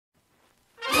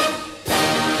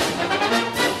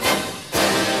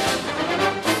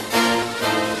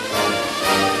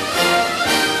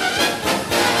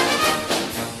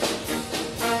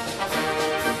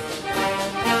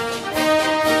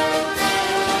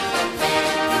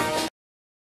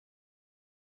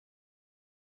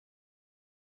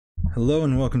Hello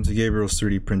and welcome to Gabriel's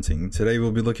 3D Printing. Today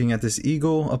we'll be looking at this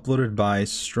eagle uploaded by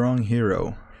Strong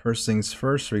Hero. First things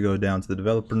first, we go down to the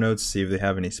developer notes, see if they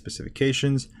have any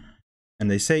specifications.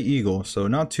 And they say eagle, so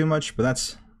not too much, but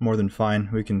that's more than fine.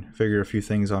 We can figure a few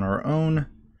things on our own.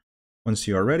 Once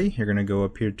you are ready, you're going to go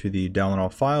up here to the download all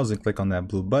files and click on that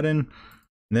blue button.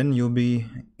 And then you'll be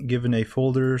given a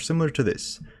folder similar to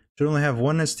this. It should only have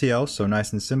one STL, so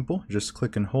nice and simple. Just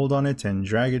click and hold on it and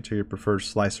drag it to your preferred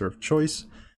slicer of choice.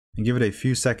 And give it a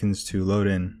few seconds to load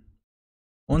in.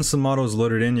 Once the model is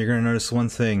loaded in, you're going to notice one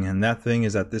thing, and that thing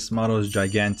is that this model is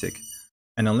gigantic.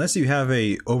 And unless you have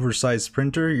a oversized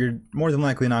printer, you're more than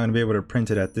likely not going to be able to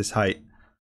print it at this height.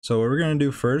 So what we're going to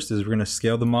do first is we're going to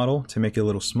scale the model to make it a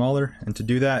little smaller, and to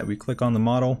do that we click on the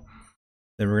model,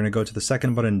 then we're going to go to the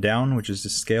second button down, which is the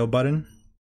scale button,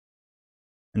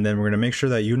 and then we're going to make sure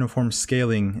that uniform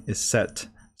scaling is set.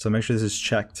 So make sure this is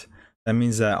checked. That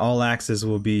means that all axes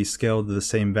will be scaled to the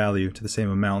same value, to the same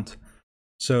amount.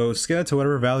 So scale it to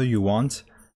whatever value you want.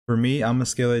 For me, I'm going to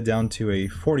scale it down to a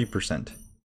 40%.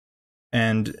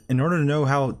 And in order to know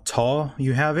how tall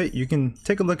you have it, you can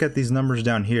take a look at these numbers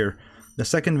down here. The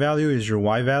second value is your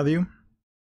Y value.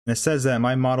 And it says that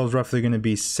my model is roughly going to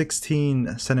be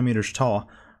 16 centimeters tall,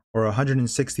 or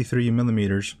 163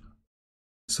 millimeters.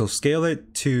 So scale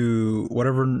it to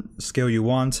whatever scale you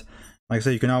want. Like I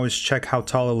said, you can always check how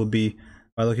tall it will be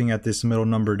by looking at this middle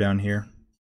number down here.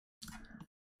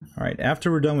 Alright, after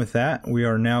we're done with that, we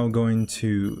are now going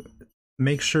to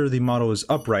make sure the model is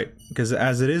upright, because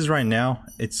as it is right now,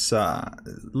 it's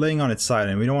laying on its side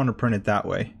and we don't want to print it that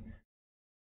way.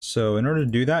 So in order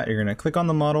to do that, you're going to click on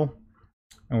the model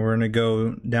and we're going to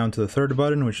go down to the third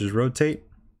button, which is rotate.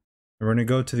 And we're going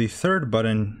to go to the third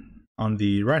button on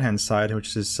the right hand side,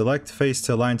 which is select face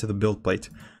to align to the build plate.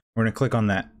 We're going to click on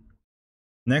that.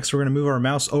 Next, we're going to move our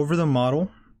mouse over the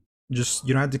model. You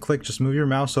don't have to click, just move your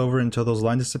mouse over until those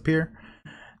lines disappear.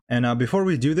 And before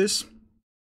we do this,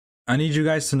 I need you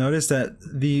guys to notice that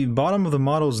the bottom of the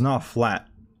model is not flat.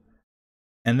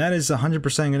 And that is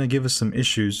 100% going to give us some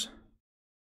issues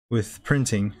with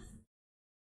printing,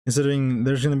 considering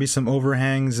there's going to be some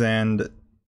overhangs and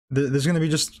there's going to be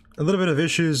just a little bit of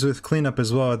issues with cleanup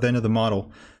as well at the end of the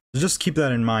model. So just keep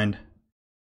that in mind.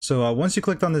 So once you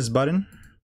clicked on this button,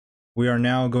 we are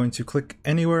now going to click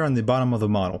anywhere on the bottom of the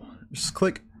model. Just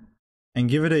click and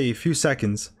give it a few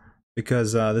seconds,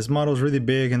 because this model is really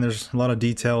big and there's a lot of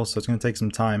detail, so it's going to take some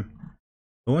time.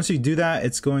 But once you do that,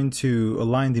 it's going to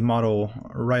align the model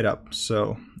right up,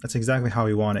 so that's exactly how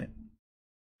we want it.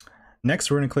 Next,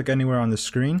 we're going to click anywhere on the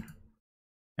screen,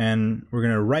 and we're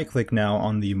going to right click now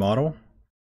on the model.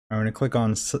 I'm going to click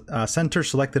on center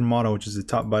selected model, which is the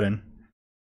top button.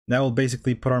 That will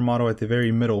basically put our model at the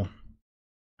very middle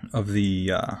of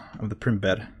the print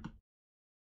bed.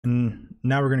 And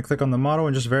now we're going to click on the model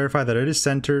and just verify that it is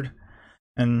centered.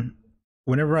 And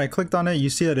whenever I clicked on it,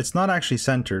 you see that it's not actually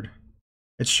centered.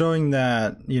 It's showing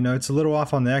that, you know, it's a little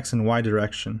off on the X and Y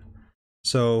direction.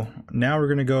 So now we're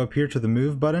going to go up here to the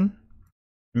move button,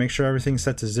 make sure everything's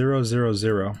set to 0, 0,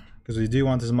 0, because we do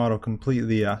want this model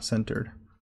completely centered.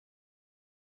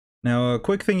 Now a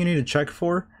quick thing you need to check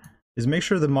for is make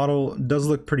sure the model does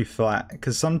look pretty flat,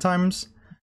 because sometimes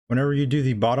whenever you do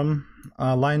the bottom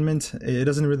alignment, it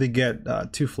doesn't really get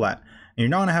too flat. And you're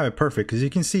not going to have it perfect, because you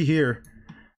can see here,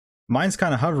 mine's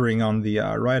kind of hovering on the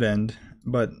right end.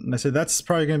 But I said that's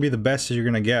probably going to be the best you're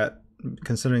going to get,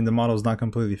 considering the model is not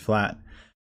completely flat.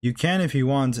 You can, if you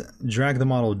want, drag the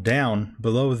model down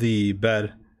below the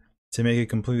bed to make it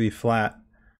completely flat.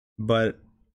 But,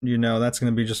 you know, that's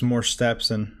going to be just more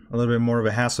steps and a little bit more of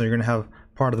a hassle. You're going to have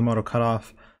part of the model cut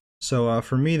off. So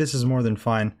for me, this is more than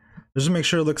fine. Just make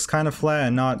sure it looks kind of flat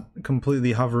and not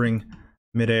completely hovering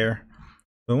midair.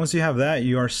 But once you have that,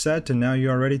 you are set, and now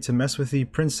you are ready to mess with the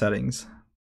print settings.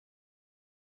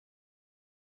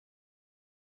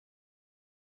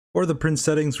 For the print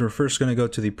settings, we're first going to go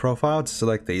to the profile to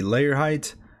select a layer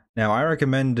height. Now I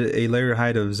recommend a layer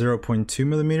height of 0.2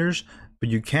 millimeters, but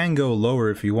you can go lower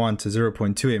if you want to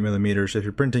 0.28 millimeters if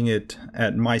you're printing it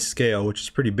at my scale, which is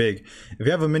pretty big. If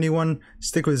you have a mini one,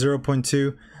 stick with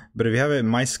 0.2. But if you have it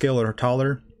my scale or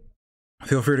taller,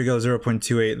 feel free to go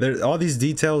 0.28. All these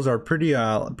details are pretty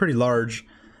large,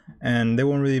 and they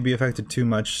won't really be affected too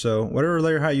much. So whatever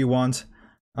layer height you want,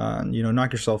 you know,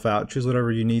 knock yourself out. Choose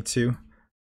whatever you need to,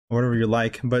 or whatever you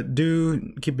like. But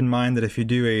do keep in mind that if you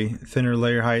do a thinner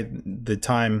layer height, the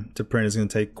time to print is going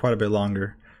to take quite a bit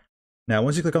longer. Now,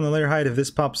 once you click on the layer height, if this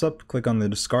pops up, click on the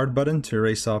discard button to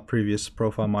erase all previous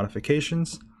profile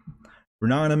modifications. We're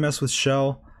not going to mess with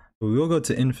shell. We will go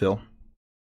to infill.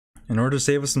 In order to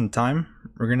save us some time,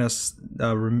 we're going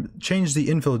to change the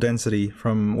infill density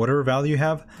from whatever value you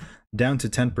have down to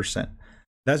 10%.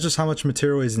 That's just how much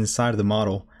material is inside of the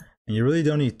model, and you really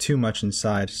don't need too much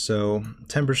inside, so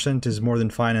 10% is more than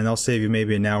fine, and that'll save you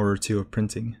maybe an hour or two of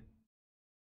printing.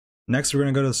 Next, we're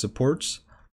going to go to the supports.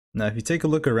 Now, if you take a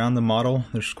look around the model,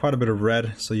 there's quite a bit of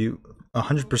red, so you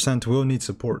 100% will need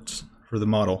supports for the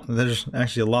model. There's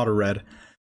actually a lot of red.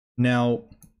 Now,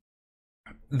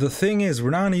 the thing is, we're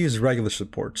not going to use regular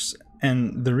supports,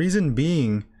 and the reason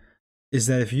being is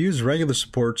that if you use regular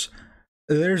supports,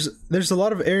 there's a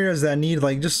lot of areas that need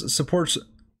like just supports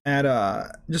at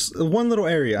just one little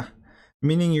area,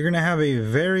 meaning you're going to have a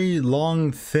very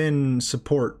long, thin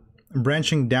support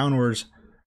branching downwards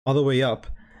all the way up,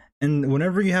 and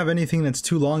whenever you have anything that's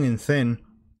too long and thin,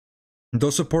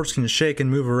 those supports can shake and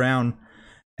move around,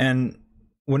 and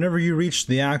whenever you reach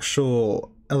the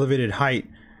actual elevated height,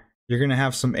 you're going to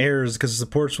have some errors because the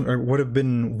supports would have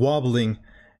been wobbling.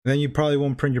 Then you probably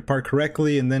won't print your part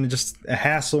correctly, and then it's just a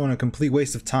hassle and a complete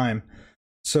waste of time.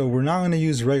 So we're not going to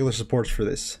use regular supports for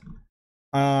this.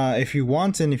 If you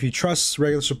want and if you trust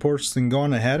regular supports, then go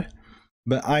on ahead.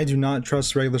 But I do not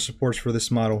trust regular supports for this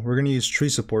model. We're going to use tree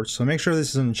supports, so make sure this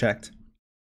is unchecked.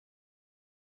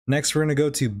 Next, we're going to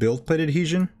go to build plate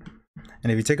adhesion.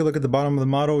 And if you take a look at the bottom of the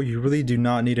model, you really do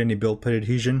not need any build plate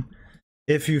adhesion.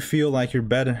 If you feel like your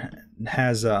bed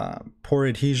has poor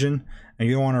adhesion and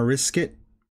you don't want to risk it,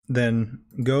 then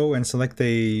go and select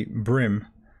a brim.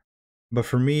 But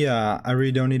for me, I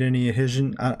really don't need any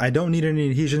adhesion. I don't need any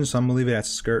adhesion, so I'm gonna leave it at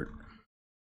skirt.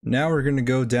 Now we're gonna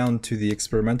go down to the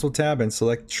experimental tab and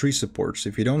select tree supports.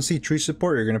 If you don't see tree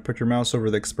support, you're gonna put your mouse over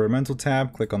the experimental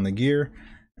tab, click on the gear,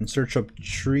 and search up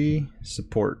tree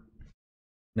support.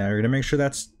 Now you're gonna make sure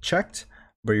that's checked,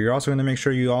 but you're also gonna make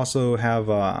sure you also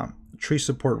have tree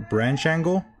support branch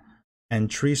angle and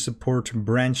tree support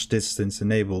branch distance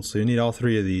enabled. So you need all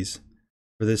three of these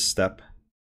for this step.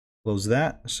 Close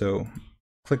that. So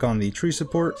click on the tree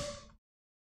support,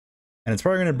 and it's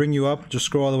probably going to bring you up. Just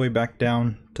scroll all the way back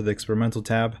down to the experimental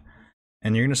tab,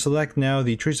 and you're going to select now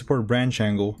the tree support branch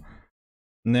angle.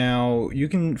 Now you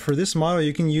can, for this model,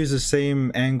 you can use the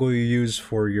same angle you use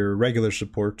for your regular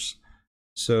supports.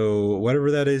 So whatever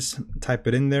that is, type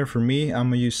it in there. For me, I'm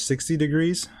going to use 60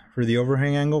 degrees for the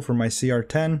overhang angle for my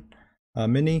CR10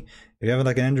 mini. If you have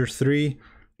like an Ender 3,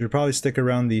 you'll probably stick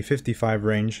around the 55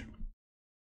 range.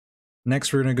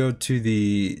 Next, we're going to go to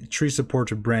the tree support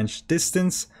to branch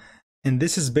distance, and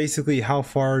this is basically how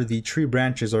far the tree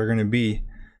branches are going to be.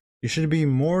 You should be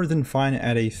more than fine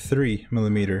at a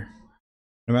 3mm,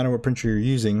 no matter what printer you're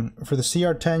using. For the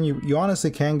CR10, you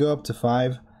honestly can go up to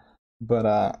 5, but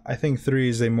I think 3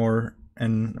 is a more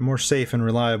safe and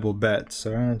reliable bet,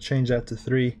 so I'm going to change that to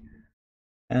 3.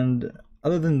 And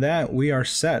other than that, we are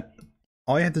set.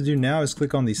 All you have to do now is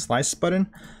click on the slice button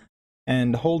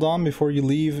and hold on before you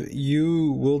leave.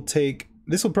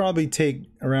 This will probably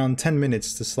take around 10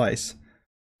 minutes to slice,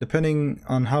 depending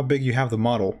on how big you have the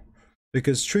model,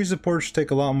 because tree supports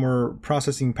take a lot more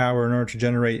processing power in order to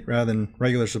generate rather than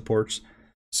regular supports.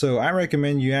 So I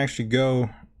recommend you actually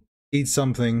go eat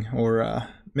something or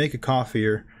make a coffee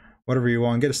or whatever you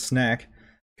want, get a snack,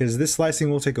 because this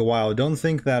slicing will take a while. Don't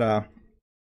think that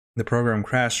the program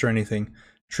crashed or anything.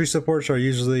 Tree supports are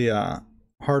usually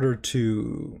harder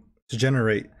to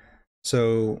generate,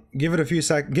 so give it a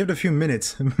few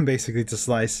minutes basically to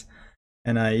slice,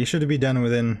 and you should be done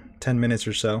within 10 minutes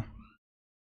or so.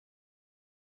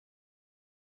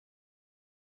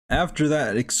 After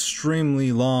that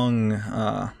extremely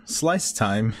long slice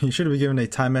time, you should be given a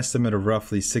time estimate of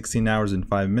roughly 16 hours and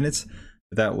 5 minutes.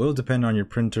 That will depend on your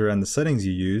printer and the settings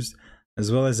you used,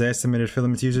 as well as the estimated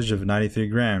filament usage of 93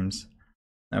 grams.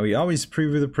 Now we always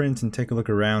preview the print and take a look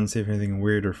around, see if anything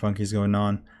weird or funky is going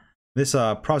on. This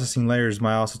processing layers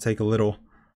might also take a little,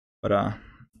 but it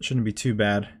shouldn't be too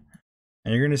bad.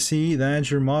 And you're going to see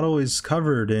that your model is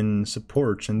covered in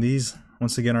supports, and these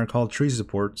once again are called tree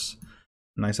supports.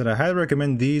 And I said I highly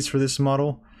recommend these for this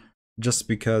model, just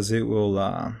because it will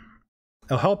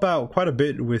it'll help out quite a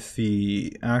bit with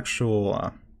the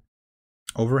actual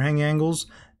overhang angles.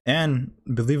 And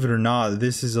believe it or not,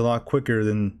 this is a lot quicker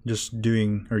than just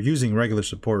doing or using regular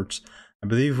supports. I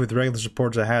believe with regular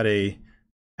supports I had a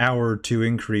hour or two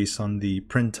increase on the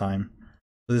print time.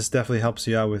 So this definitely helps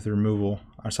you out with the removal.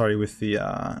 With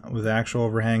the actual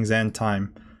overhangs and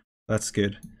time. That's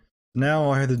good. Now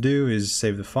all I have to do is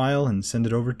save the file and send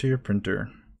it over to your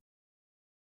printer.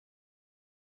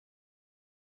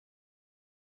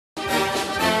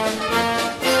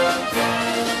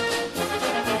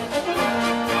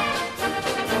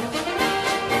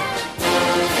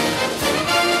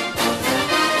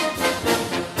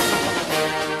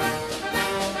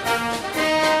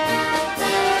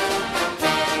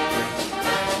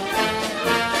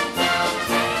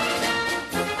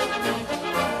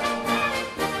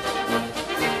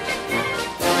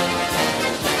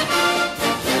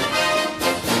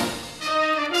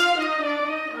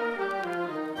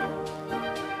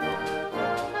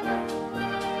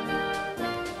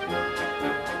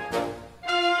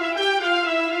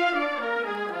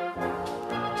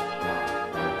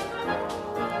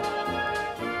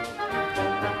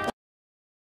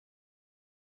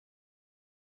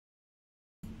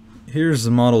 Here's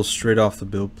the model straight off the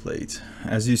build plate.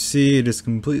 As you see, it is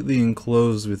completely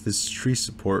enclosed with this tree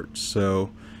support, so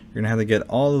you're going to have to get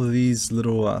all of these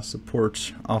little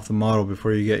supports off the model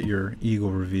before you get your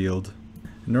eagle revealed.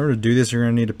 In order to do this, you're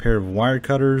going to need a pair of wire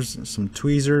cutters, some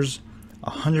tweezers,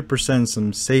 100%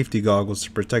 some safety goggles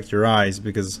to protect your eyes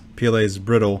because PLA is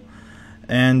brittle,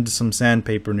 and some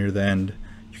sandpaper near the end.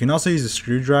 You can also use a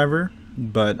screwdriver,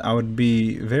 but I would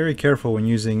be very careful when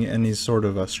using any sort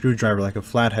of a screwdriver like a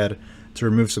flathead to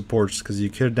remove supports because you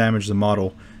could damage the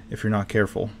model if you're not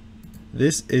careful.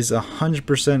 This is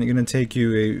 100% going to take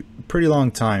you a pretty long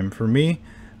time. For me,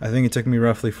 I think it took me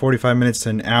roughly 45 minutes to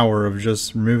an hour of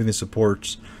just removing the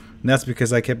supports. And that's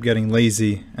because I kept getting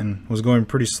lazy and was going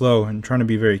pretty slow and trying to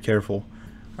be very careful.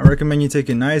 I recommend you take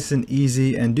it nice and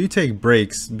easy and do take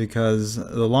breaks because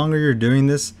the longer you're doing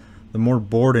this, the more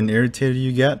bored and irritated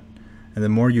you get and the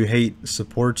more you hate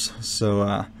supports.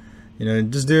 So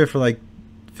just do it for like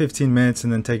 15 minutes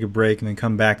and then take a break and then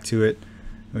come back to it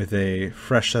with a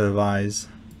fresh set of eyes.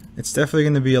 It's definitely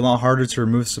going to be a lot harder to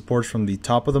remove supports from the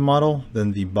top of the model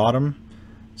than the bottom,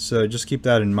 so just keep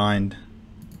that in mind.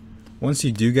 Once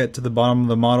you do get to the bottom of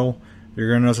the model, you're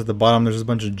going to notice at the bottom there's a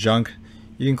bunch of junk.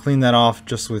 You can clean that off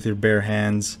just with your bare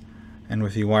hands and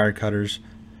with the wire cutters.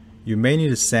 You may need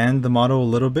to sand the model a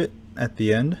little bit at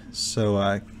the end, so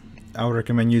I would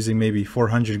recommend using maybe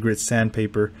 400 grit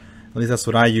sandpaper. At least that's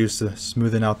what I use to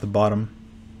smoothen out the bottom.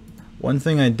 One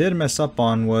thing I did mess up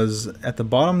on was at the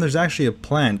bottom there's actually a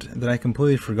plant that I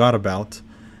completely forgot about,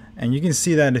 and you can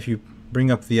see that if you bring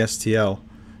up the STL.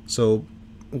 So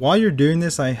while you're doing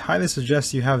this, I highly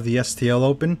suggest you have the STL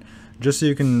open just so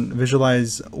you can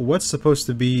visualize what's supposed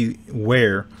to be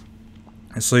where,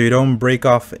 so you don't break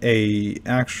off a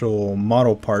actual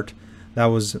model part that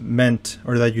was meant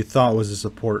or that you thought was a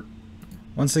support.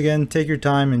 Once again, take your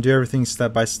time and do everything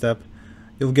step by step.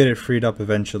 You'll get it freed up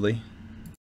eventually.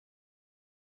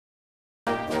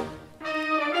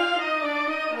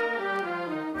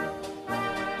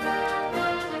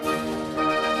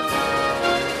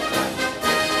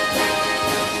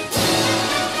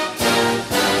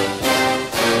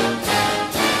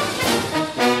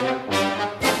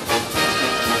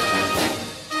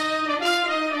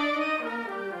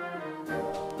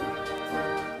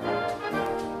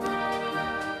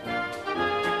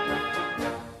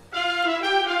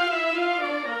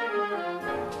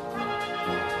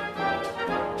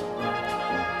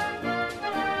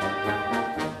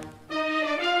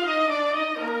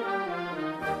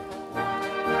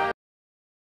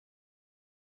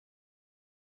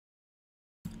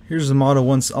 Here's the model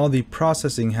once all the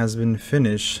processing has been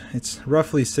finished. It's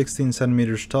roughly 16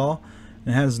 centimeters tall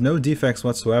and has no defects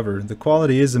whatsoever. The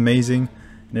quality is amazing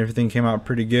and everything came out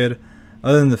pretty good,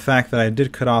 other than the fact that I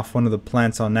did cut off one of the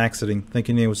plants on accident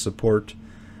thinking it was support.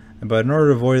 But in order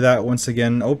to avoid that, once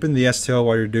again, open the STL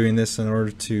while you're doing this in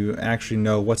order to actually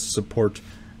know what's support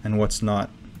and what's not.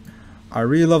 I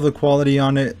really love the quality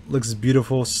on it. Looks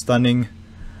beautiful, stunning.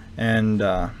 And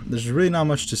there's really not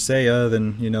much to say other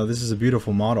than, this is a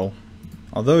beautiful model.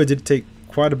 Although it did take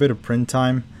quite a bit of print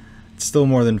time, it's still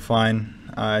more than fine.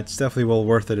 It's definitely well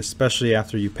worth it, especially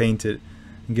after you paint it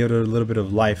and give it a little bit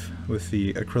of life with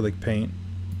the acrylic paint.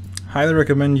 Highly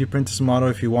recommend you print this model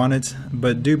if you want it,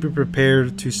 but do be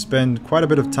prepared to spend quite a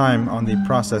bit of time on the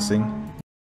processing.